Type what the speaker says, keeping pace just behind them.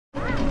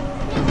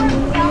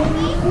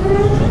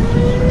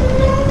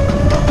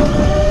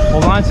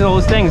Hold on to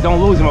those things.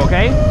 Don't lose them,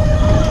 okay?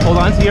 Hold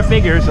on to your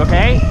figures,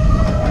 okay?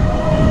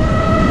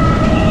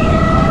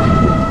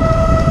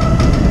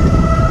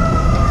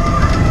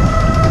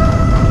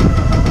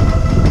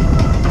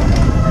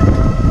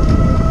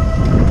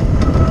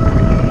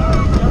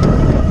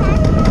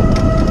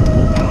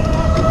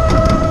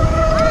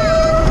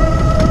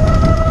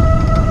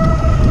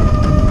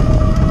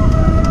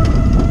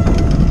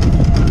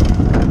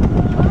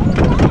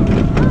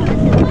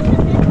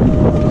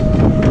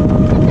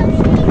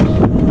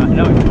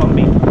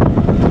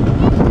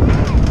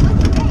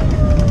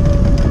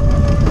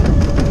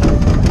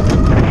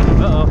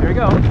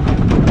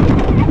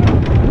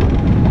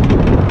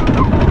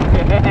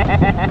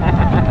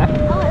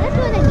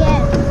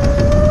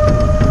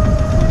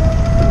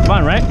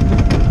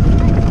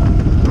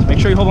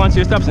 Hold on to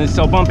your steps and it's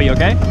so bumpy,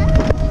 okay? Even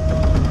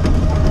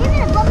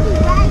a bumpy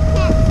ride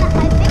can't stop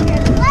my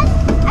fingers. Plus,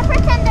 I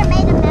pretend they're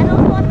made of metal,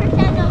 so I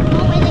pretend there's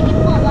no way they can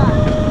pull up.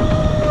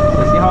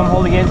 So see how I'm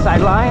holding the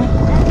inside line?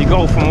 You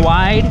go from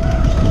wide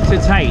to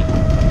tight,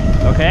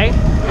 okay?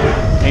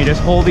 And you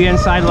just hold the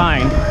inside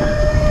line.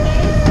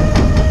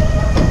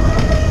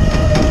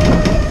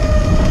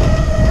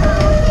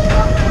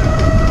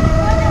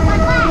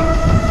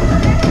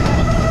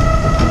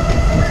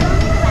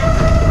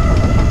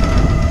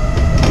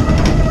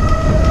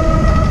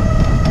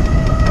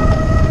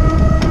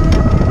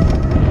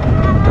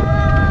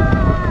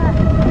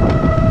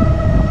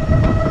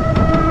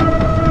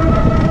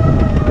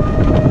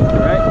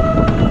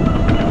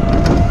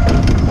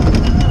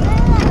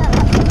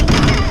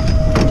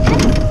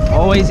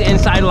 Always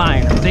inside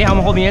line. See how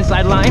I'm holding the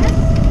inside line?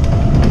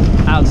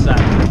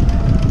 Outside.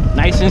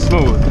 Nice and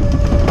smooth.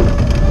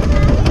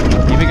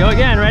 Here we go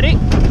again. Ready?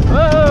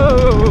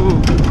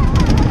 Whoa!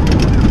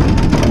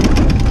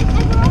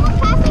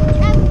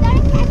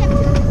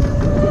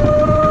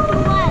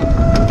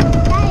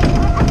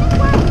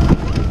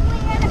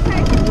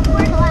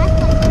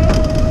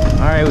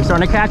 All right, we're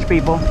starting to catch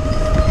people.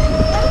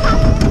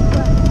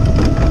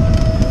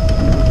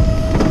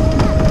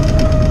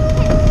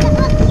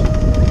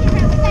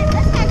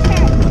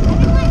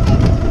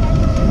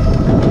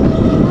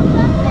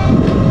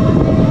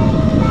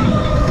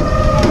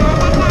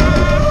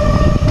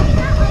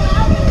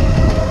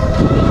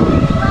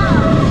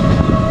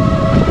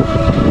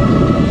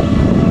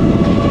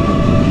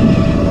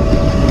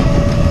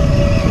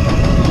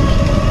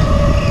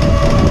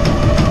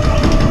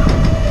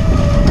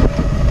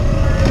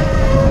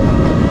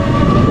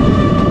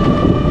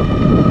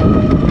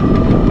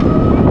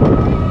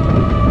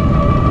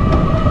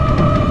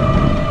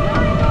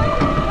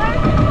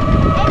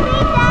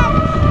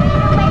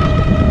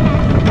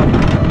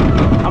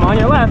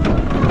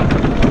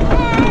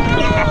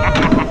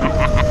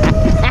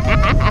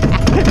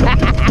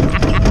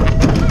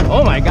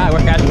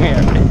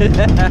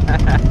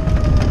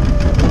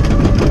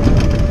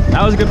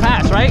 That was a good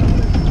pass, right?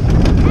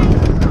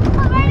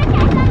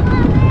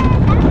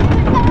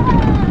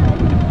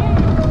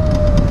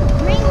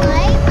 Green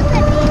light? What's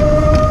that mean?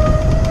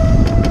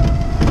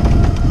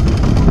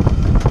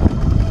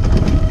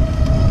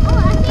 Oh,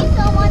 I see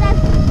someone that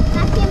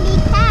can be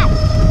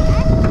catched.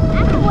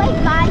 I can wave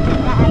bye to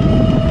them.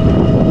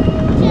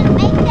 Just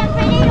make them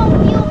so they don't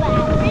feel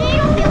bad. If they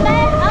don't feel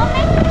bad, I'll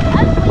wave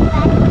back to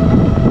them.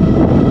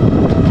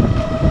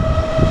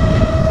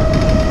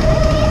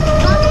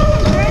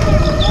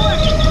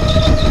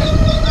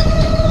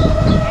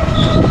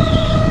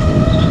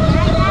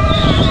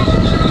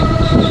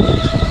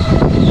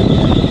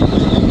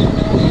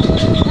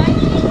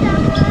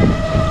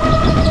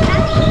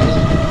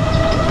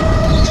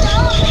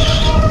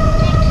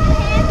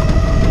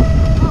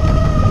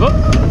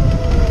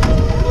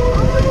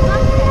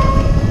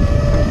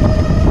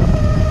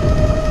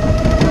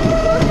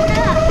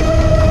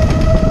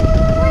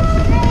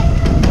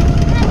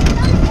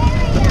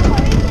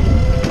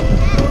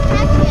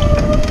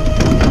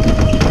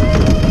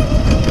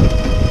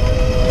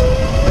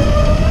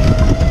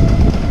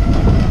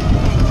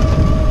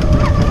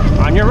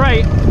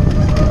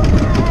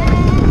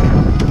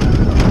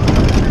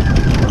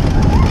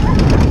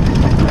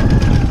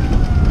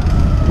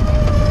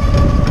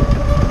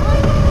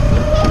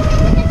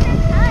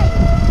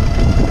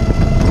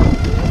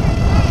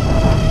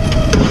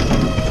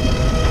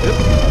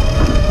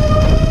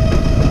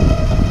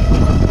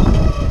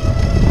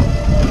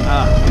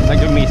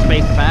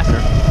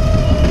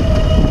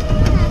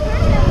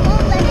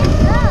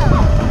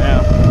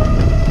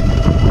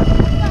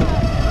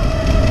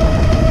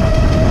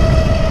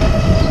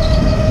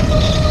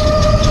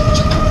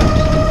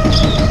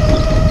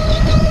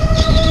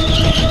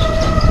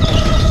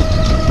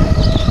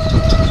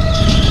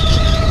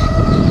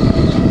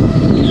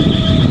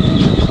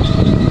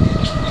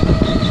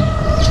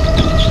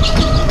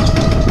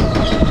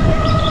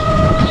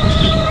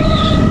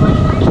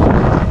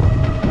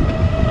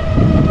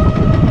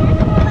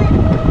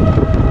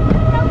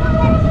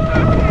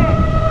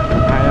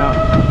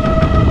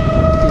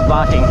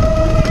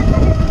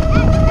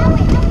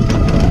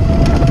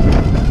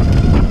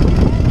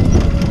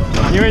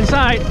 You're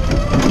inside.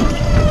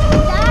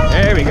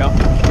 There we go.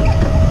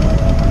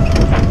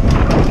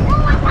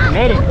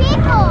 Made it.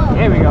 People.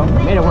 There we go.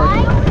 Made it work.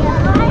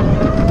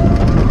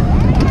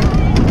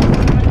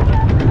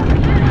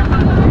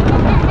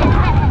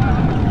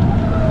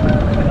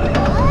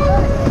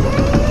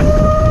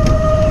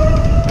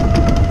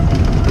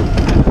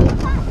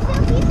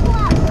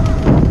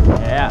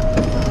 Yeah.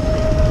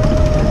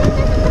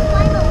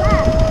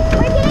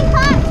 We're getting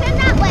caught. Turn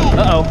that way.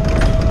 Uh-oh.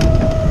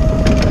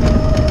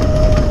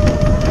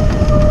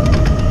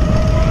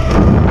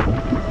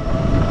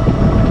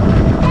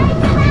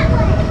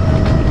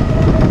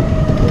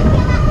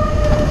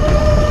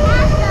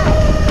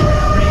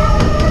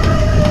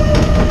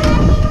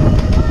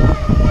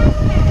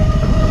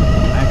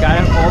 I got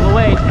him all the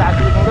way as fast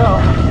as we can go.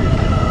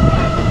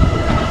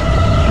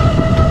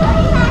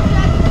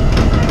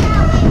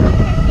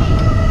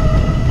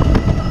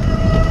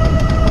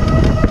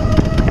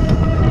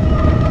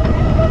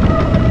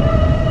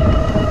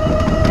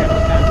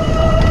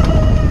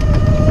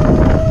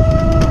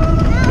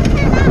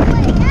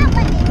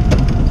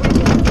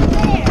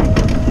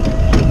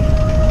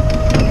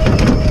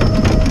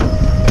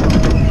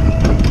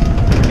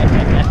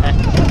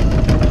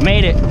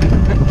 Made it.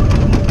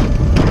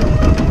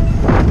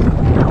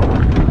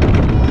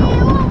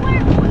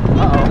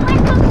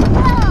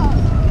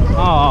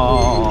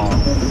 Oh.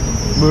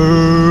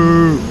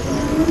 Boo.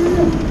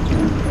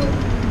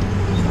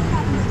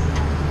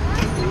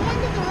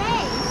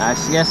 I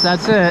guess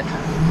that's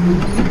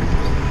it.